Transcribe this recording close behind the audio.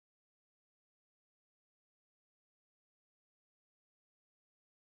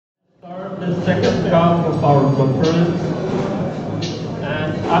Start the second half of our conference,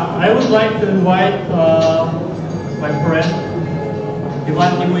 and I would like to invite my friend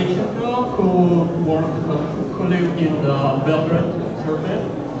Ivan Nemytchenko, who lives in Belgrade, Serbia.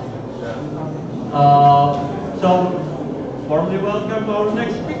 So, warmly welcome our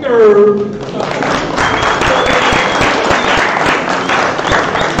next speaker.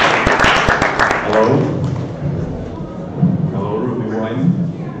 Hello. Hello, Ruby Wine.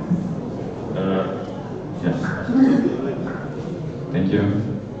 Yes. Thank you.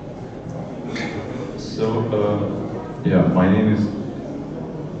 So, yeah, my name is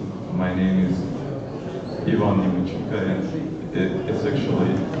Ivan Nemytchenko, and it's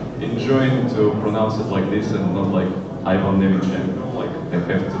actually enjoying to pronounce it like this and not like Ivan Nemytchenko, like I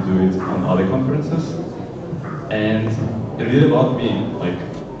have to do it on other conferences. And a bit about me, like.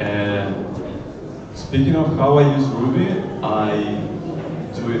 Speaking of how I use Ruby, I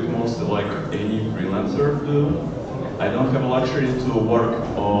do it mostly like any freelancer do. I don't have a luxury to work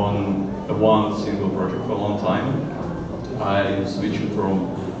on one single project for a long time. I switch from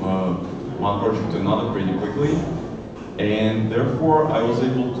one project to another pretty quickly, and therefore I was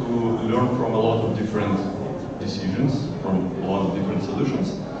able to learn from a lot of different decisions, from a lot of different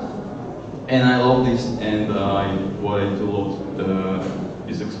solutions. And I love this, and what I do a lot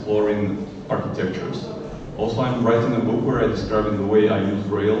is exploring architectures. Also, I'm writing a book where I describe the way I use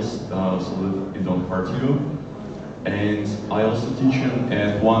Rails so that it don't hurt you. And I also teach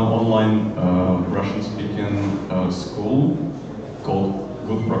at one online Russian-speaking school called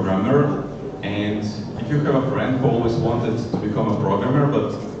Good Programmer. And if you have a friend who always wanted to become a programmer,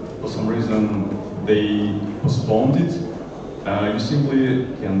 but for some reason they postponed it, you simply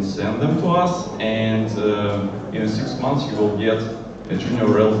can send them to us, and in 6 months you will get a junior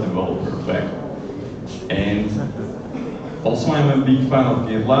Rails developer back. And also I'm a big fan of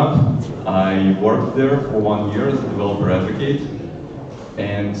GitLab. I worked there for 1 year as a developer advocate,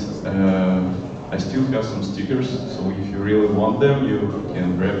 and I still have some stickers, so if you really want them, you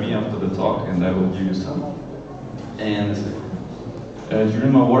can grab me after the talk and I will give you some. And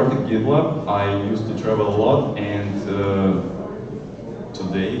during my work at GitLab, I used to travel a lot, and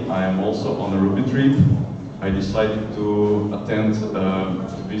today I am also on a Ruby trip. I decided to attend,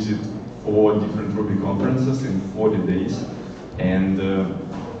 to visit 4 different Ruby conferences in 40 days, and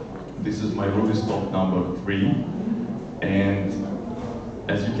this is my Ruby stop number 3. And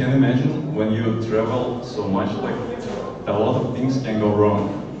as you can imagine, when you travel so much, like a lot of things can go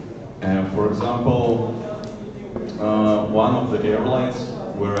wrong. For example, one of the airlines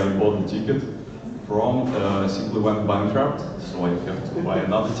where I bought the ticket from simply went bankrupt, so I have to buy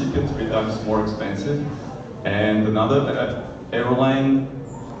another ticket 3 times more expensive. And another airline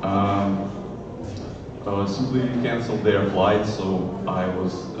simply canceled their flight, so I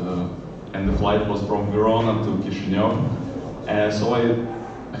was, and the flight was from Verona to Chisinau. So I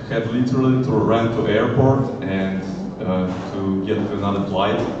had literally to run to airport and to get to another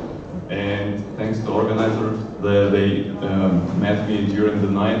flight. And thanks to organizers, they met me during the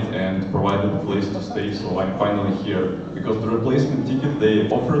night and provided a place to stay, so I'm finally here. Because the replacement ticket they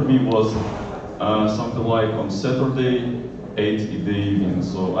offered me was something like on Saturday, 8 in the evening,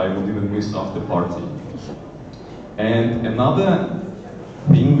 so I would even miss after party. And another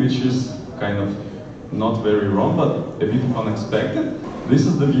thing which is kind of not very wrong, but a bit unexpected, this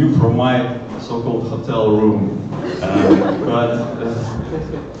is the view from my so-called hotel room.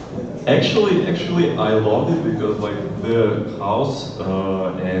 Actually, I loved it because like the house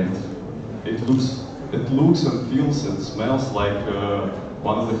and it looks and feels and smells like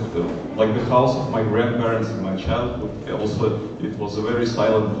one of the house of my grandparents in my childhood. Also, it was a very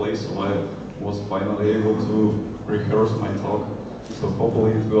silent place, so I was finally able to rehearse my talk. So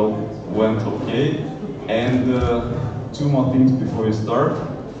hopefully it went okay. And 2 more things before we start.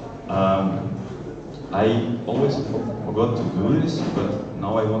 I always forgot to do this, but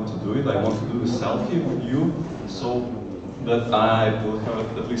now I want to do it. I want to do a selfie with you, so that I will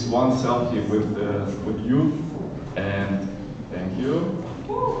have at least one selfie with you. And thank you.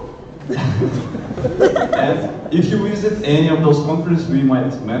 And if you visit any of those conferences, we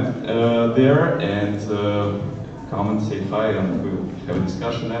might met there, and come and say hi, and we'll have a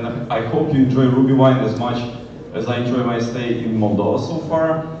discussion. And I hope you enjoy Ruby Wine as much as I enjoy my stay in Moldova so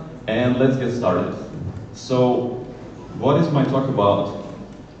far. And let's get started. So, what is my talk about?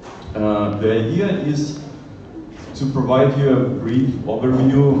 The idea is to provide you a brief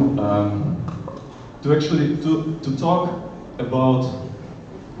overview, to talk about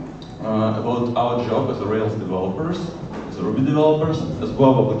our job as a Rails developers, as a Ruby developers, as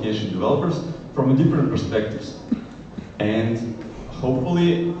web application developers, from different perspectives, and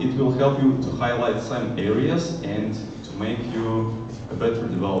hopefully it will help you to highlight some areas and to make you better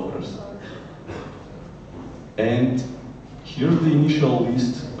developers. And here's the initial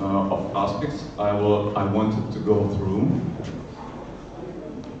list of aspects I wanted to go through.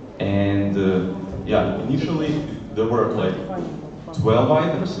 And yeah, initially there were like 12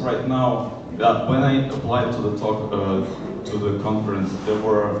 items. Right now, when I applied to the talk, to the conference, there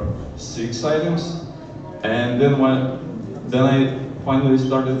were 6 items. And then when I finally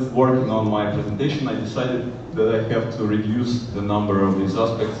started working on my presentation, I decided that I have to reduce the number of these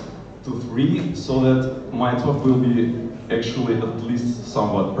aspects to 3, so that my talk will be actually at least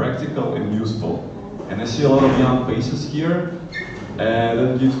somewhat practical and useful. And I see a lot of young faces here, and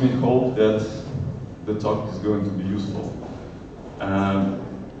that gives me hope that the talk is going to be useful.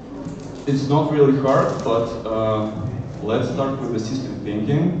 It's not really hard, but let's start with the system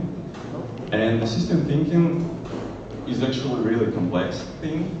thinking. And the system thinking is actually a really complex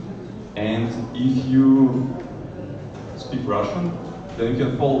thing. And if you speak Russian, then you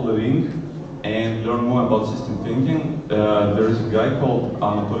can follow the link and learn more about system thinking. There is a guy called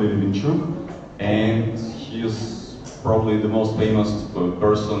Nemytchenko, and he is probably the most famous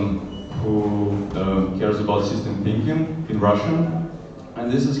person who cares about system thinking in Russian. And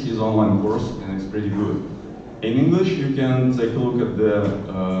this is his online course, and it's pretty good. In English, you can take a look at the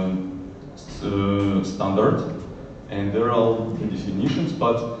standard, and there are all the definitions,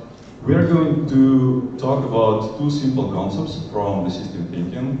 but we are going to talk about 2 simple concepts from the system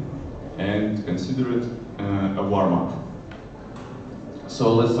thinking and consider it a warm-up.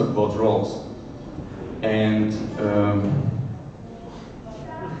 So let's talk about roles. And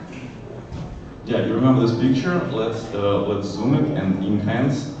yeah, you remember this picture? Let's zoom it and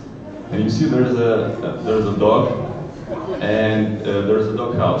enhance. And you see there's a dog, and there's a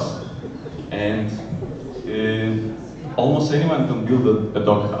dog house. And almost anyone can build a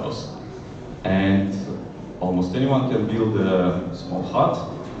dog house. And almost anyone can build a small hut.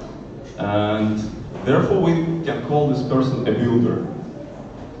 And therefore we can call this person a builder.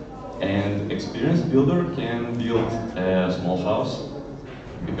 And experienced builder can build a small house,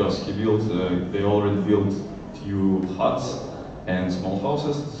 because they already built few huts and small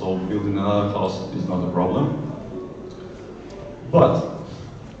houses, so building another house is not a problem. But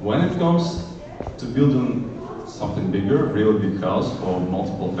when it comes to building something bigger, really big house for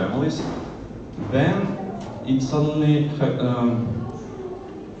multiple families, then it suddenly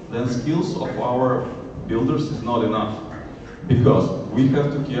then skills of our builders is not enough, because we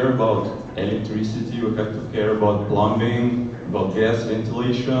have to care about electricity, we have to care about plumbing, about gas,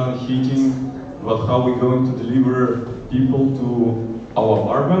 ventilation, heating, about how we're going to deliver people to our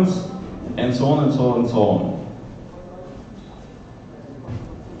apartments, and so on and so on and so on.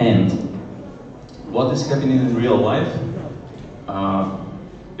 And what is happening in real life?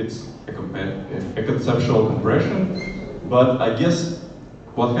 It's a conceptual compression, but I guess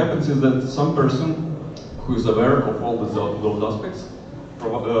what happens is that some person who is aware of all those aspects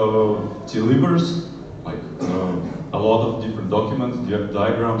delivers like a lot of different documents,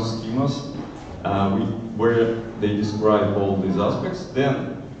 diagrams, schemas, where they describe all these aspects.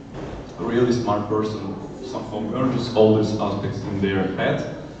 Then a really smart person somehow merges all these aspects in their head,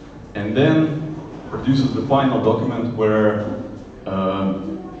 and then produces the final document where,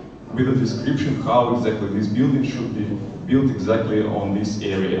 with a description how exactly this building should be built exactly on this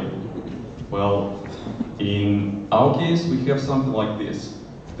area. Well, in our case, we have something like this.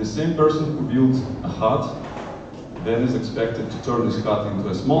 The same person who built a hut then is expected to turn this hut into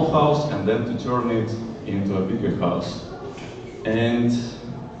a small house and then to turn it into a bigger house. And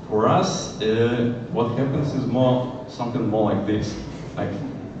for us, what happens is something more like this. Like,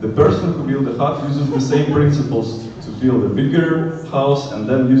 the person who built the hut uses the same principles to build a bigger house, and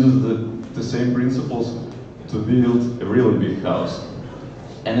then uses the same principles to build a really big house.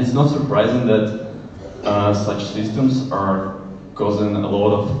 And it's not surprising that such systems are causing a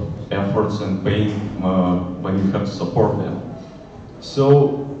lot of efforts and pain when you have to support them.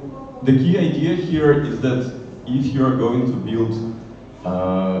 So the key idea here is that if you are going to build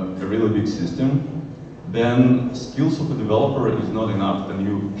a really big system, then skills of a developer is not enough. Then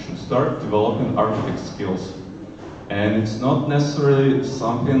you should start developing architect skills. And it's not necessarily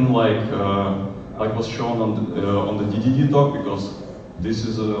something like was shown on the DDD talk, because this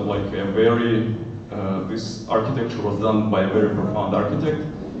is this architecture was done by a very profound architect.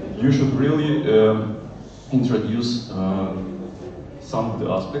 You should really introduce some of the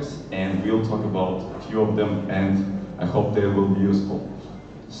aspects, and we'll talk about a few of them, and I hope they will be useful.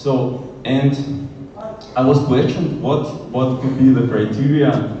 So, and I was questioned what could be the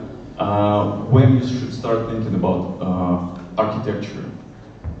criteria when you should start thinking about architecture.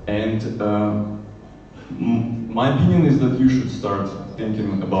 And my opinion is that you should start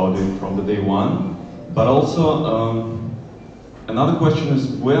thinking about it from the day one. But also, another question is,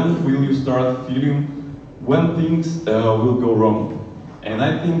 when will you start feeling when things will go wrong? And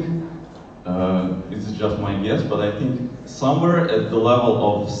I think, it's just my guess, but I think somewhere at the level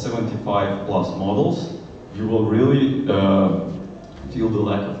of 75 plus models, you will really feel the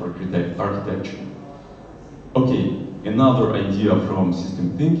lack of architecture. Okay, another idea from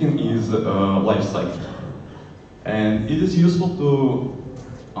system thinking is life cycle. And it is useful to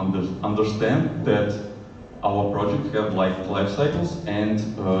understand that our project have life cycles, and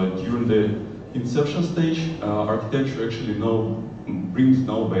during the inception stage, architecture actually brings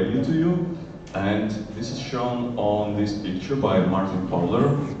no value to you. And this is shown on this picture by Martin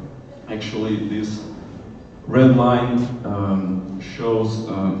Fowler. Actually, this red line shows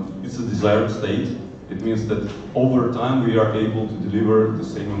it's a desired state. It means that over time we are able to deliver the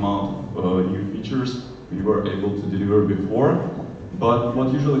same amount of new features we were able to deliver before. But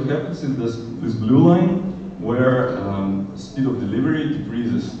what usually happens is this blue line, where speed of delivery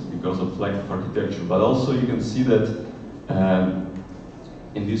decreases because of lack of architecture. But also you can see that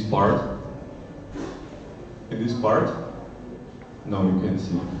in this part, no, you can't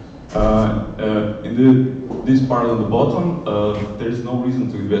see. This part on the bottom, there is no reason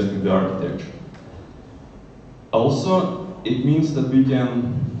to invest in the architecture. Also, it means that we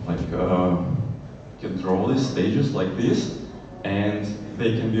can draw these stages like this, and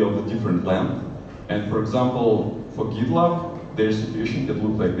they can be of a different length. And for example, for GitLab, their situation can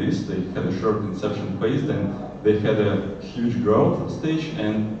look like this. They had a short inception phase, then they had a huge growth stage,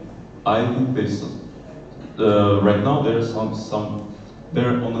 and I think this right now they're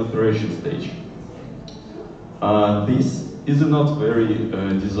on an iteration stage. This is a not very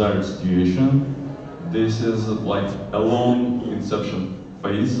desired situation. This is like a long inception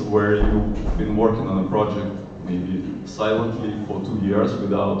phase where you've been working on a project maybe silently for 2 years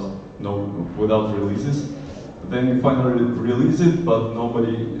without releases. Then you finally release it, but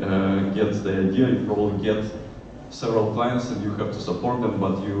nobody gets the idea. You probably get several clients and you have to support them,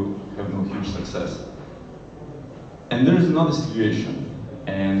 but you have no huge success. And there is another situation,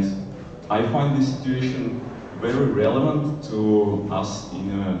 and I find this situation very relevant to us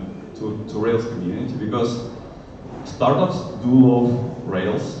to Rails community, because startups do love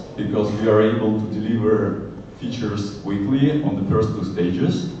Rails because we are able to deliver features quickly on the first 2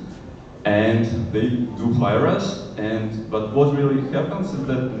 stages, and they do hire us. But what really happens is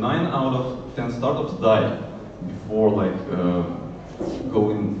that 9 out of 10 startups die before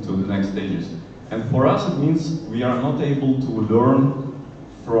going to the next stages. And for us, it means we are not able to learn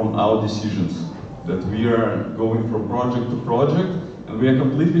from our decisions, that we are going from project to project, and we are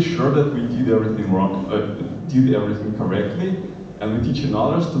completely sure that we did everything wrong, did everything correctly, and we teach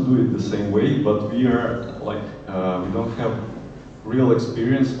others to do it the same way, but we are we don't have real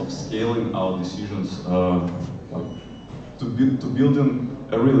experience of scaling our decisions to building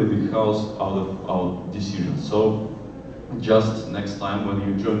a really big house out of our decisions. So just next time when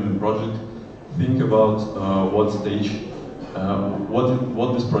you join a project, think about what stage,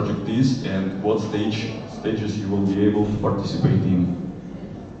 what this project is, and what stages you will be able to participate in.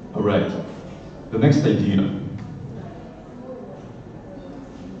 All right, the next idea.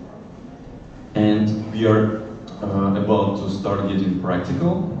 And we are about to start getting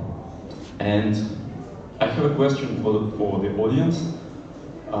practical. And I have a question for the audience.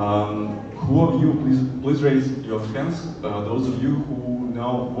 Who of you, please raise your hands, those of you who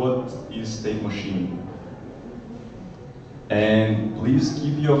know what is state machine. And please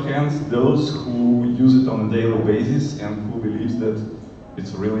keep your hands those who use it on a daily basis and who believes that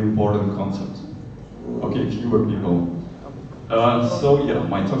it's a really important concept. Okay, fewer people. So yeah,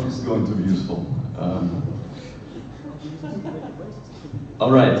 my talk is going to be useful.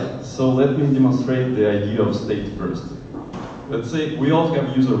 All right, so let me demonstrate the idea of state first. Let's say we all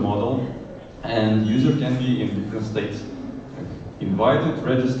have user model, and user can be in different states. Invited,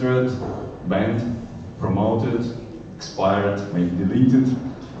 registered, banned, promoted, expired, maybe deleted.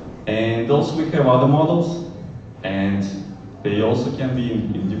 And also we have other models, and they also can be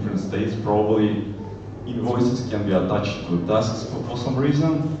in different states. Probably invoices can be attached to tasks for some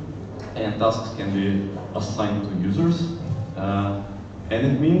reason, and tasks can be assigned to users. And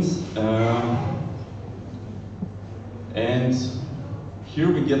it means, and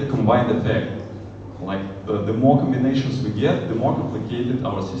here we get a combined effect. Like the more combinations we get, the more complicated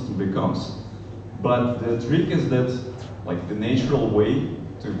our system becomes. But the trick is that, like, the natural way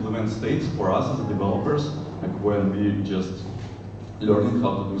to implement states for us as developers, like when we just learning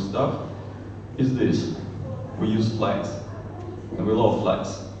how to do stuff, is this. We use flags. and we love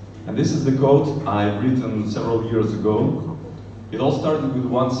flags. And this is the code I've written several years ago. It all started with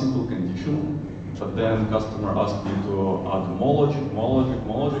one simple condition, but then customer asked me to add more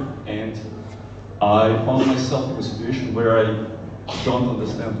logic, and I found myself in a situation where I don't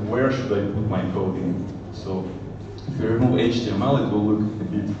understand where should I put my code in. So if you remove HTML, it will look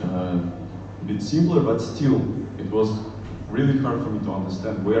a bit simpler, but still, it was really hard for me to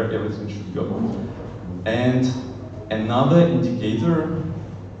understand where everything should go. And another indicator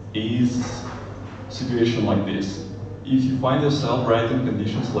is situation like this. If you find yourself writing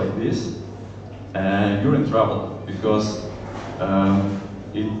conditions like this, you're in trouble, because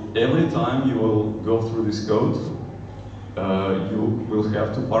every time you will go through this code, you will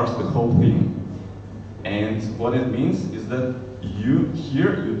have to parse the whole thing. And what it means is that you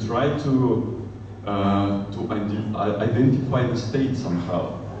try to identify the state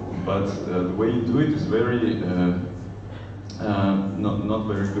somehow, but the way you do it is very not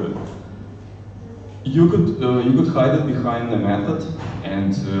very good. You could hide it behind a method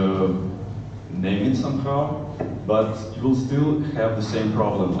and name it somehow, but you will still have the same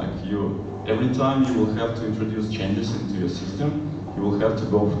problem. Like every time you will have to introduce changes into your system, you will have to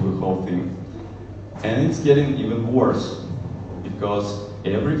go through the whole thing. And it's getting even worse, because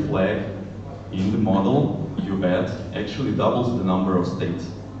every flag in the model you add actually doubles the number of states.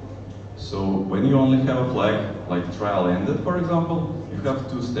 So when you only have a flag like trial ended, for example, you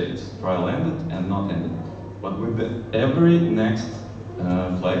have two states, trial ended and not ended. But with every next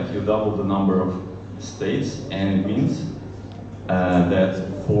flag, you double the number of states, and it means that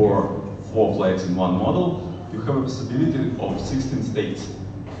for 4 flags in one model, you have a possibility of 16 states.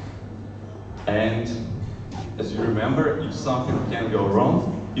 And as you remember, if something can go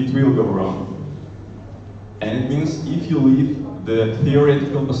wrong, it will go wrong. And it means if you leave the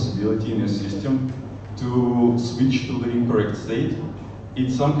theoretical possibility in your system to switch to the incorrect state,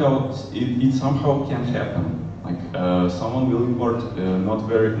 it somehow can happen. Like someone will import not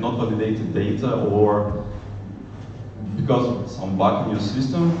validated data, or because of some bug in your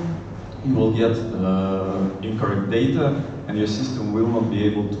system, you will get incorrect data, and your system will not be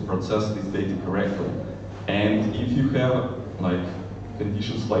able to process this data correctly. And if you have like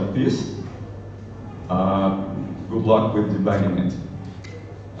conditions like this, good luck with debugging it.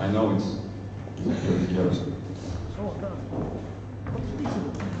 I know it's here.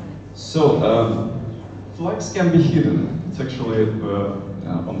 So flags can be hidden. It's actually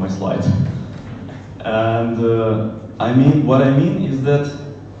on my slide. And what I mean is that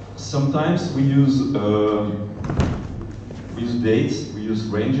sometimes we use dates, we use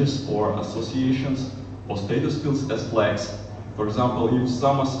ranges or associations or status fields as flags. For example, if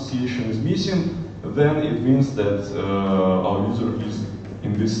some association is missing, then it means that our user is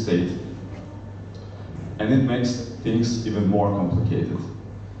in this state. And it makes things even more complicated.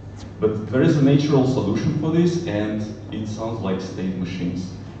 But there is a natural solution for this, and it sounds like state machines.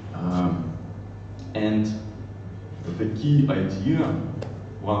 And the key idea,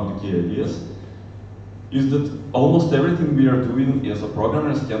 one of the key ideas, is that almost everything we are doing as a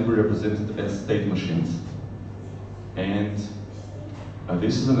programmers can be represented as state machines. And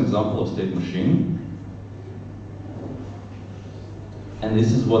this is an example of state machine. And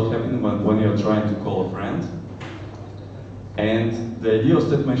this is what happens when you're trying to call a friend. And the idea of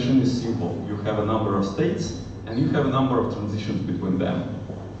state machine is simple. You have a number of states, and you have a number of transitions between them.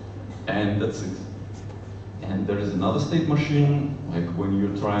 And that's it. And there is another state machine, like when you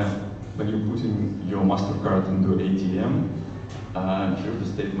put in your MasterCard into ATM, here's the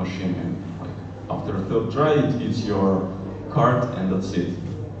state machine, and like after a third try, it hits your card, and that's it.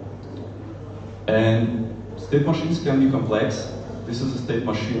 And state machines can be complex. This is a state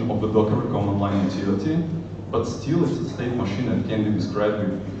machine of the Docker command line utility, but still it's a state machine that can be described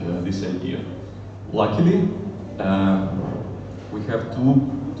with this idea. Luckily, we have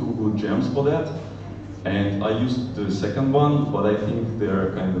two good gems for that, and I used the second one, but I think they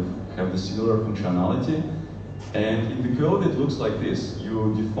have the similar functionality. And in the code, it looks like this.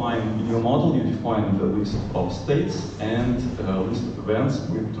 In your model, you define the list of states and a list of events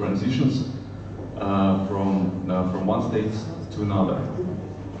with transitions from one state to another.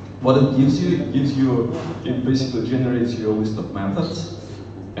 What it gives you, it basically generates your list of methods,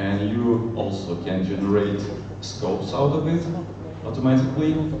 and you also can generate scopes out of it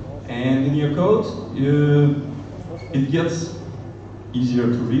automatically. And in your code, it gets easier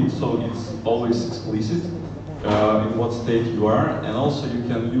to read, so it's always explicit in what state you are, and also you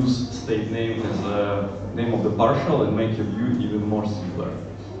can use state name as a name of the partial and make your view even more simpler.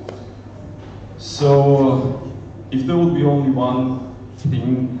 So if there would be only one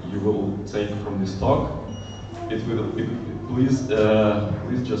thing you will take from this talk, please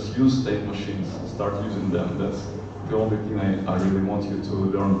just use state machines. Start using them. That's the only thing I really want you to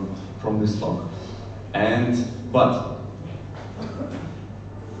learn from this talk. But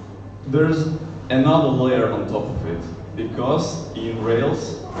there's another layer on top of it, because in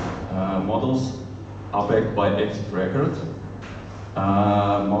Rails, models are backed by active record.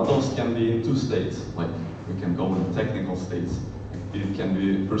 Models can be in two states, like we can call them technical states. It can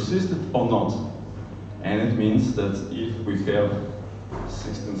be persistent or not. And it means that if we have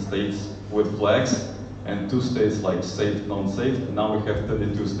 16 states with flags and 2 states like safe, non-safe, now we have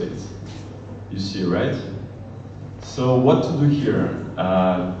 32 states. You see, right? So what to do here?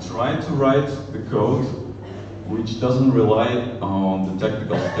 Try to write the code which doesn't rely on the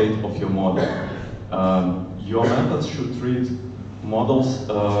technical state of your model. Your methods should treat models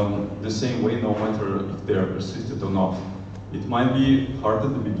the same way, no matter if they are persistent or not. It might be hard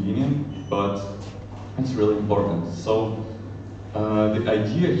at the beginning, but it's really important. So the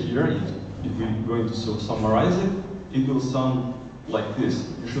idea here, if we're going to summarize it, it will sound like this.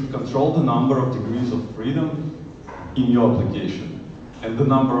 You should control the number of degrees of freedom in your application. And the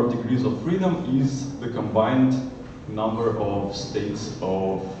number of degrees of freedom is the combined number of states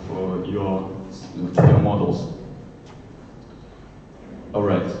of your models. All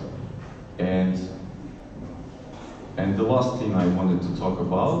right. And the last thing I wanted to talk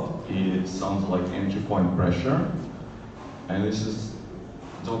about, it sounds like entry point pressure. And this is,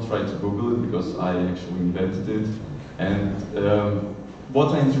 don't try to Google it because I actually invented it. And what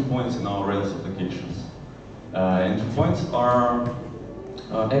are entry points in our Rails applications? Entry points are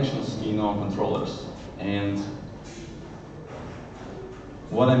actions in our controllers. And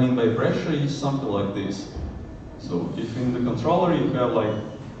what I mean by pressure is something like this. So if in the controller you have like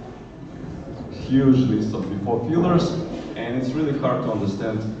huge list of default fillers, and it's really hard to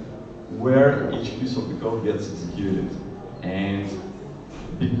understand where each piece of the code gets executed. And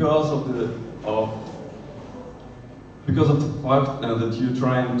because of the fact that you're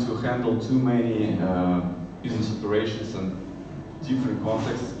trying to handle too many business operations and different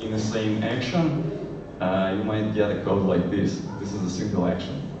contexts in the same action, you might get a code like this. This is a single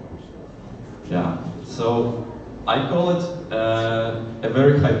action. Yeah. So I call it a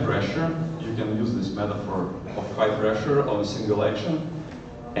very high pressure. You can use this metaphor of high pressure on a single action,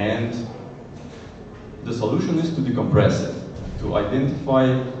 and the solution is to decompress it, to identify,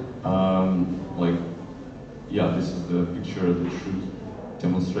 this is the picture that should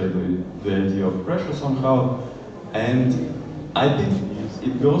demonstrate the idea of pressure somehow, and I think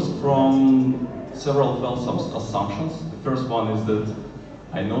it goes from several false assumptions. The first one is that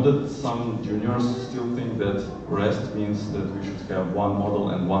I know that some juniors still think that REST means that we should have one model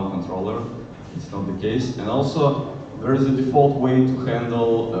and one controller. It's not the case. And also, there is a default way to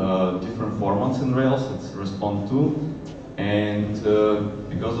handle different formats in Rails. It's respond to. And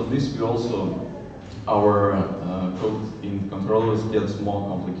because of this, we also, our code in controllers gets more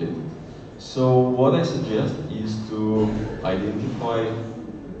complicated. So what I suggest is to identify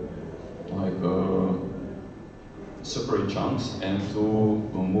separate chunks and to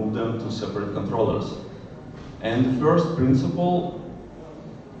move them to separate controllers. And the first principle,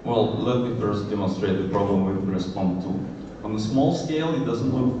 well, let me first demonstrate the problem with respond to. On a small scale, it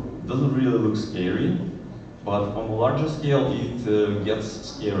doesn't really look scary, but on a larger scale, it gets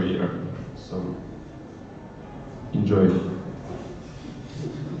scarier. So enjoy it.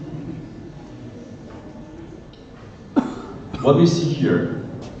 What we see here?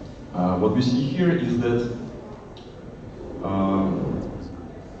 Is that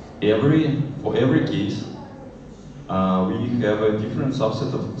for every case, we have a different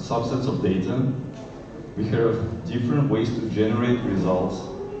subsets of data. We have different ways to generate results,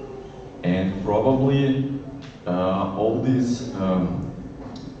 and probably all these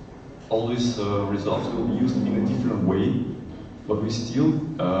results will be used in a different way, but we still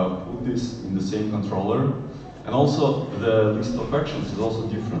put this in the same controller. And also, the list of actions is also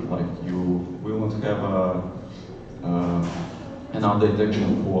different. Like we won't have an update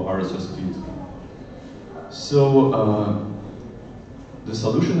action for RSS feed. So the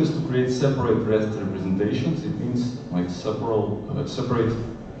solution is to create separate REST representations. It means like separate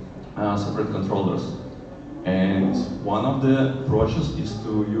controllers. And one of the approaches is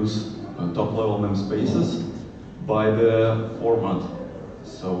to use top-level namespaces by the format.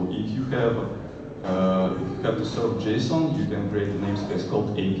 So if you have to serve JSON, you can create a namespace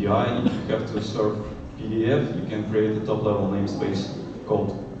called API. If you have to serve PDF, you can create a top-level namespace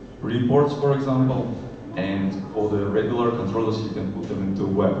called reports, for example. And for the regular controllers, you can put them into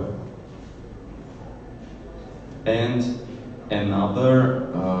web. And another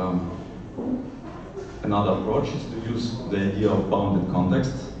another approach is to use the idea of bounded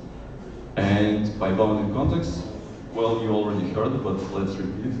context. And by bounded context, well, you already heard it, but let's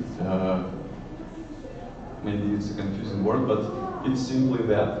repeat. Maybe it's a confusing word, but it's simply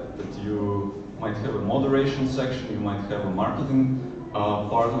that you might have a moderation section, you might have a marketing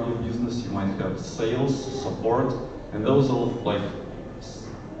part of your business, you might have sales, support, and those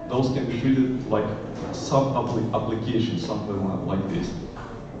can be treated like sub-applications, something like this.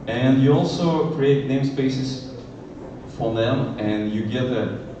 And you also create namespaces for them, and you get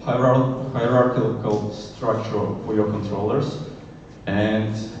a hierarchical structure for your controllers,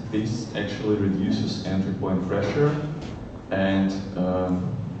 and this actually reduces entry point pressure, and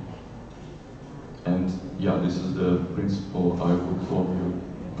yeah, this is the principle I would love you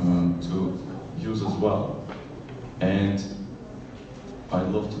to use as well. And I'd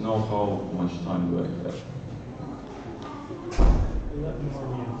love to know how much time do I have. 11 more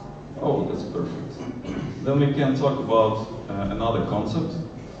minutes. Oh, that's perfect. Then we can talk about another concept.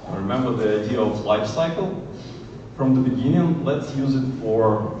 Remember the idea of life cycle? From the beginning, let's use it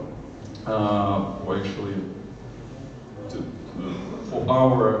for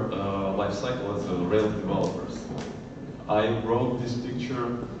our life cycle as Rails developers. I wrote this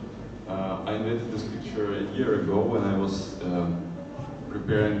picture, I made this picture a year ago when I was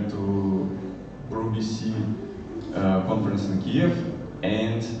preparing to RubyC conference in Kiev,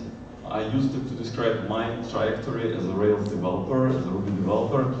 and I used it to describe my trajectory as a Rails developer, as a Ruby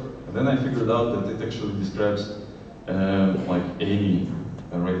developer, and then I figured out that it actually describes like any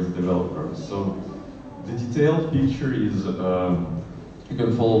Rails developer. So the detailed picture is, you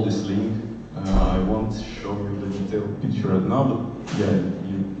can follow this link. I won't show you the detailed picture right now, but yeah,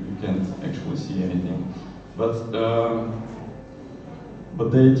 you can't actually see anything. But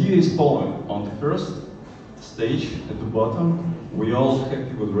the idea is following. On the first stage at the bottom, we all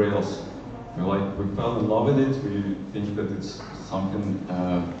happy with Rails. We fell in love with it. We think that it's something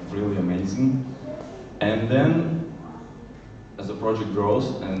really amazing. And then, as the project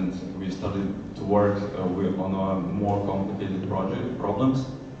grows and we started to work on more complicated problems,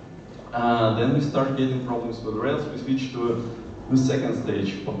 then we start getting problems with Rails. We switch to the second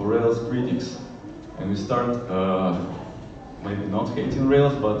stage of Rails critics, and we start maybe not hating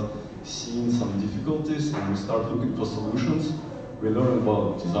Rails, but seeing some difficulties, and we start looking for solutions. We learn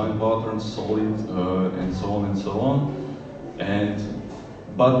about design patterns, solid, and so on and so on.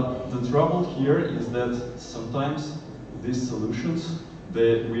 But the trouble here is that sometimes these solutions,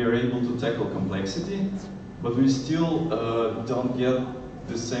 we are able to tackle complexity, but we still don't get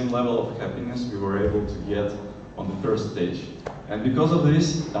the same level of happiness we were able to get on the first stage. And because of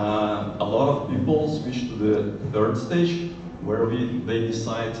this, a lot of people switch to the third stage, where they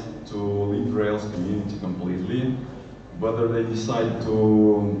decide to leave Rails community completely, whether they decide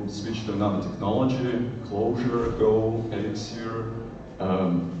to switch to another technology, Clojure, Go, Elixir,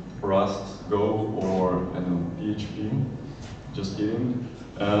 Rust, Go, or I don't know, PHP, just kidding.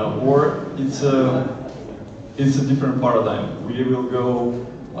 Or it's a different paradigm. We will go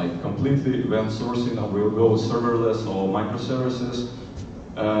like completely event sourcing, or we'll go serverless or microservices.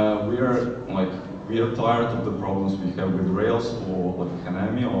 We are tired of the problems we have with Rails or like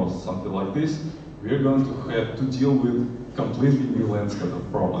Hanami or something like this. We are going to have to deal with completely new landscape of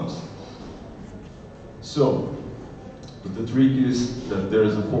problems. So, the trick is that there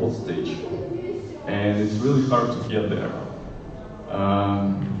is a fourth stage, and it's really hard to get there.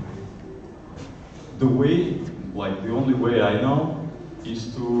 The only way I know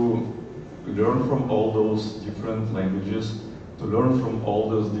is to learn from all those different languages, to learn from all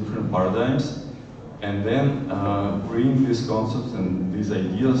those different paradigms, and then bring these concepts and these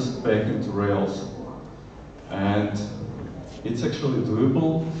ideas back into Rails. And it's actually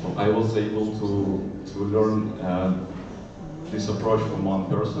doable. So I was able to learn this approach from one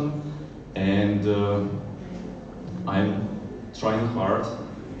person, and I'm trying hard,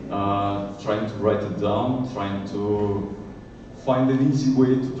 trying to write it down, trying to find an easy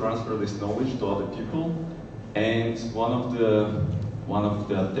way to transfer this knowledge to other people. And one of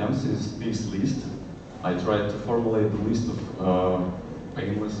the attempts is this list. I tried to formulate a list of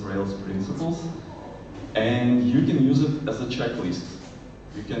painless Rails principles, and you can use it as a checklist.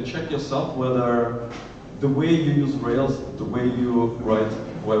 You can check yourself whether the way you use Rails, the way you write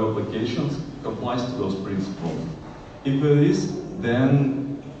web applications, complies to those principles. If it is,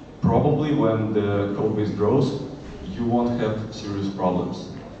 then probably when the code base grows, you won't have serious problems.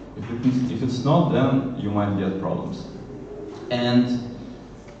 If it's not, then you might get problems. And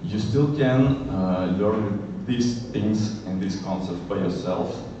you still can learn these things and these concepts by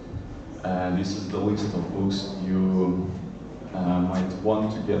yourself. This is the list of books you might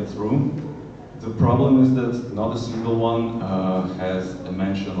want to get through. The problem is that not a single one has a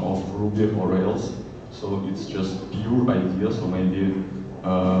mention of Ruby or Rails, so it's just pure ideas, or maybe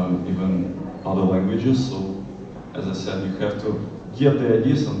even other languages. So, as I said, you have to get the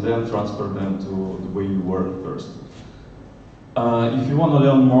ideas and then transfer them to the way you work first. If you want to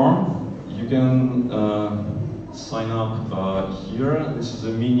learn more, you can sign up here. This is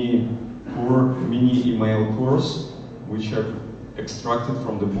a mini email course, which I've extracted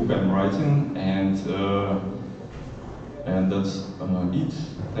from the book I'm writing, and that's it.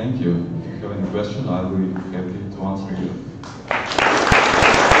 Thank you. If you have any question, I'll be happy to answer you.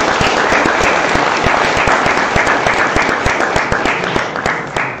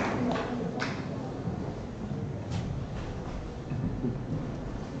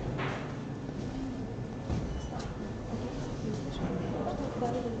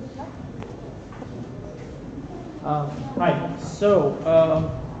 Hi. So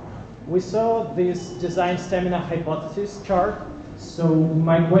we saw this design stamina hypothesis chart. So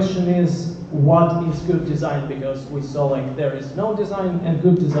my question is, what is good design? Because we saw like there is no design and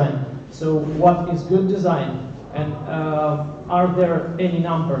good design. So what is good design? And are there any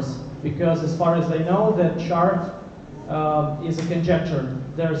numbers? Because as far as I know, that chart is a conjecture.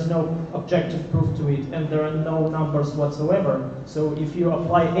 There's no objective proof to it, and there are no numbers whatsoever. So if you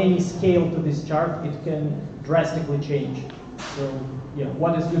apply any scale to this chart, it can drastically change. So yeah,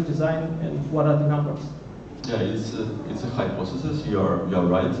 what is good design and what are the numbers? Yeah, it's a hypothesis. You're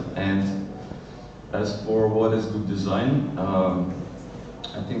right. And as for what is good design,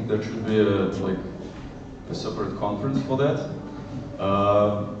 I think there should be a separate conference for that.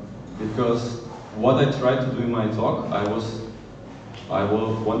 Because what I tried to do in my talk, I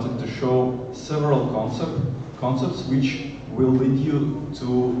wanted to show several concepts which will lead you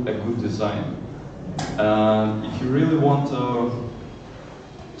to a good design. And if you really want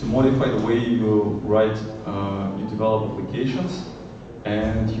to modify the way you write, you develop applications,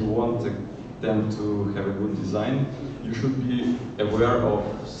 and you want them to have a good design, you should be aware of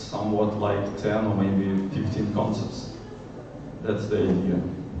somewhat like 10 or maybe 15 concepts. That's the idea.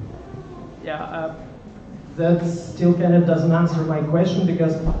 Yeah, that still kind of doesn't answer my question,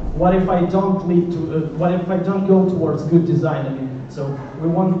 because what if I don't what if I don't go towards good design? I mean, so we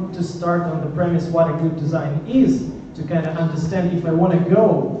want to start on the premise what a good design is, to kind of understand if I want to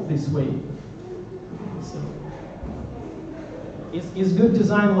go this way. So, is good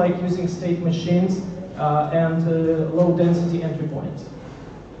design like using state machines and low density entry points?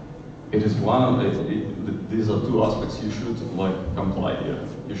 It is one of it. These are two aspects you should comply here.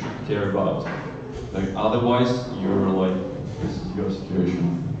 You should care about. Otherwise, you're this is your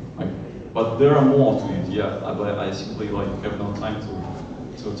situation. But there are more to it. Yeah, I simply have no time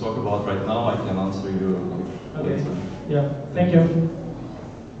to talk about right now. I can answer you later. Yeah. Thank you.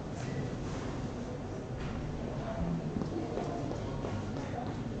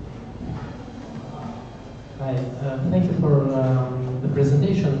 Hi, thank you for the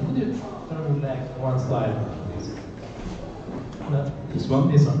presentation. Could you turn back one slide, please? No, This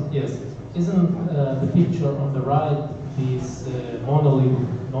one? This one, yes. Isn't the picture on the right this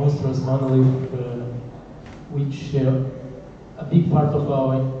monstrous monolith, which a big part of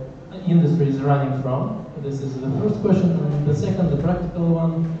our industry is running from? This is the first question. And the second, the practical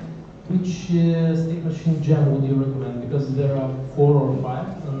one, which state machine gem would you recommend? Because there are 4 or 5,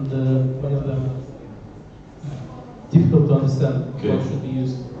 and one of them difficult to understand. Okay. What should be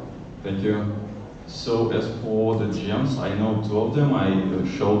used. Thank you. So as for the gems, I know 2 of them. I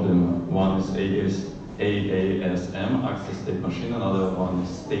showed them. One is AASM, Access State Machine. Another one is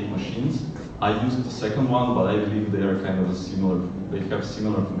State Machines. I used the second one, but I believe they are kind of similar. They have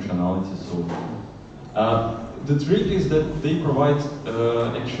similar functionality. So the trick is that they provide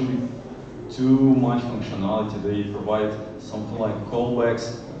actually too much functionality. They provide something like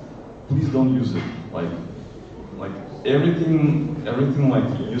callbacks. Please don't use it. Like everything like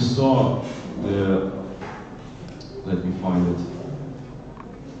you saw. Let me find it.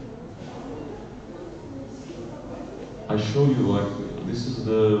 I show you this is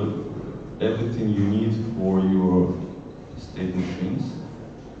everything you need for your state machines.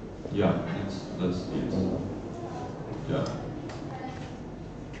 Yeah, that's it. Yeah.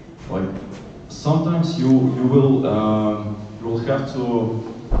 Sometimes you will have to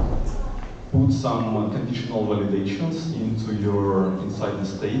put some conditional validations inside the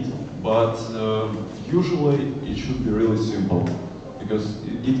state, but usually it should be really simple, because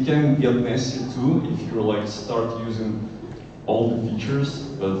it can get messy too if you start using all the features.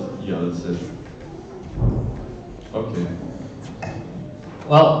 But yeah, that's it. Okay.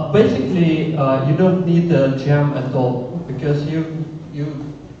 Well, basically, you don't need a gem at all, because you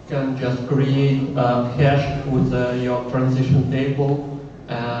can just create a hash with your transition table,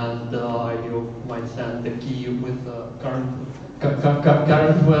 and you might send the key with the current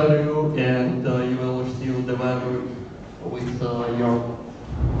value, and you will receive the value with your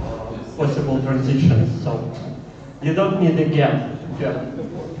possible transitions. So you don't need a get. Yeah.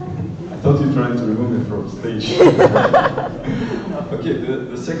 I thought you were trying to remove me from stage. Okay,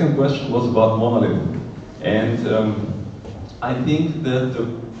 the second question was about monolith. And I think that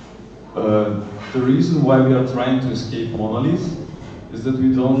the reason why we are trying to escape monoliths is that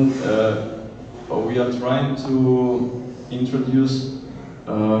we don't, we are trying to introduce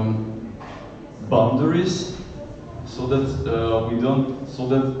boundaries so that we don't, so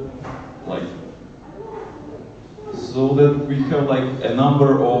that we have like a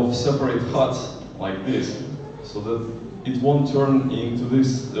number of separate huts like this, so that it won't turn into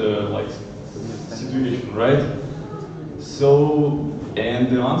this like situation, right? So, and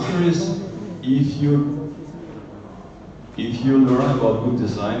the answer is, if you learn about good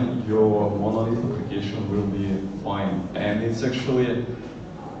design, your monolith application will be fine. And it's actually,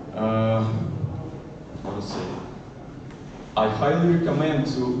 how to say, I highly recommend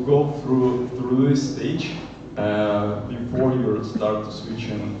to go through this stage before you start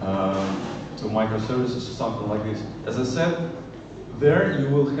switching to microservices or something like this. As I said, there you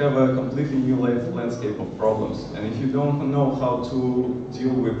will have a completely new landscape of problems. And if you don't know how to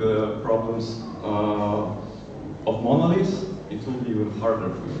deal with the problems of monoliths, it will be even harder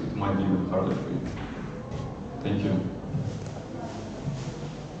for you. It might be even harder for you. Thank you.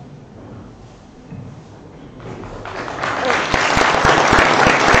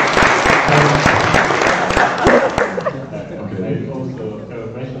 I also have a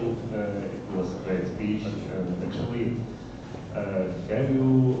question. It was a great speech, and actually, have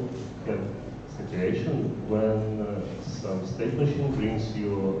you had a situation when some state machine brings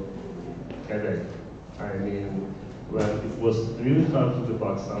you headache? I mean, when it was really hard to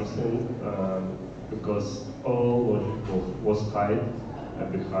debug something because all logic was hide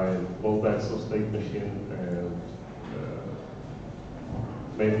behind fallbacks of state machine, and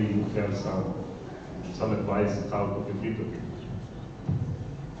maybe you have some advice how to get rid of it.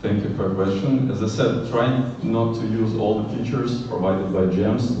 Thank you for your question. As I said, try not to use all the features provided by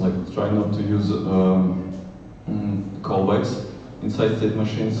gems, like try not to use callbacks inside state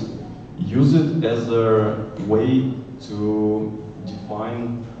machines. Use it as a way to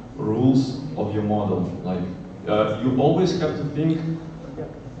define rules of your model. Like you always have to think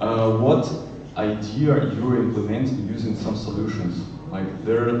what idea you're implementing using some solutions. Like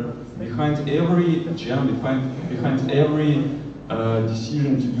behind every gem, behind every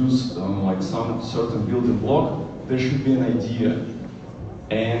decision to use like some certain building block, there should be an idea.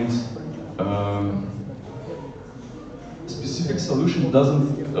 And specific solution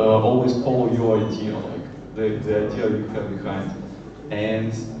doesn't always follow your idea, like the idea you have behind.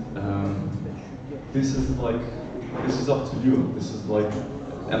 And this is up to you. This is like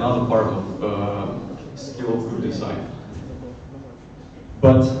another part of skill of good design.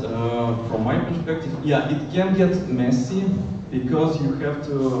 But from my perspective, yeah, it can get messy because you have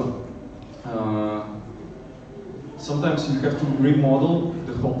to, sometimes you have to remodel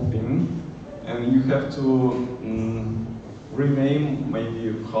the whole thing, and you have to rename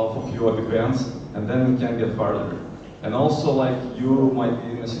maybe half of your events, and then it can get harder. And also, like, you might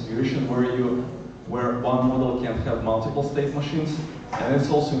be in a situation where one model can have multiple state machines, and it's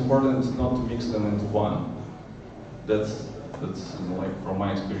also important not to mix them into one. That's like from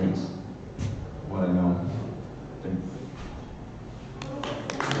my experience, what I know. Thank you.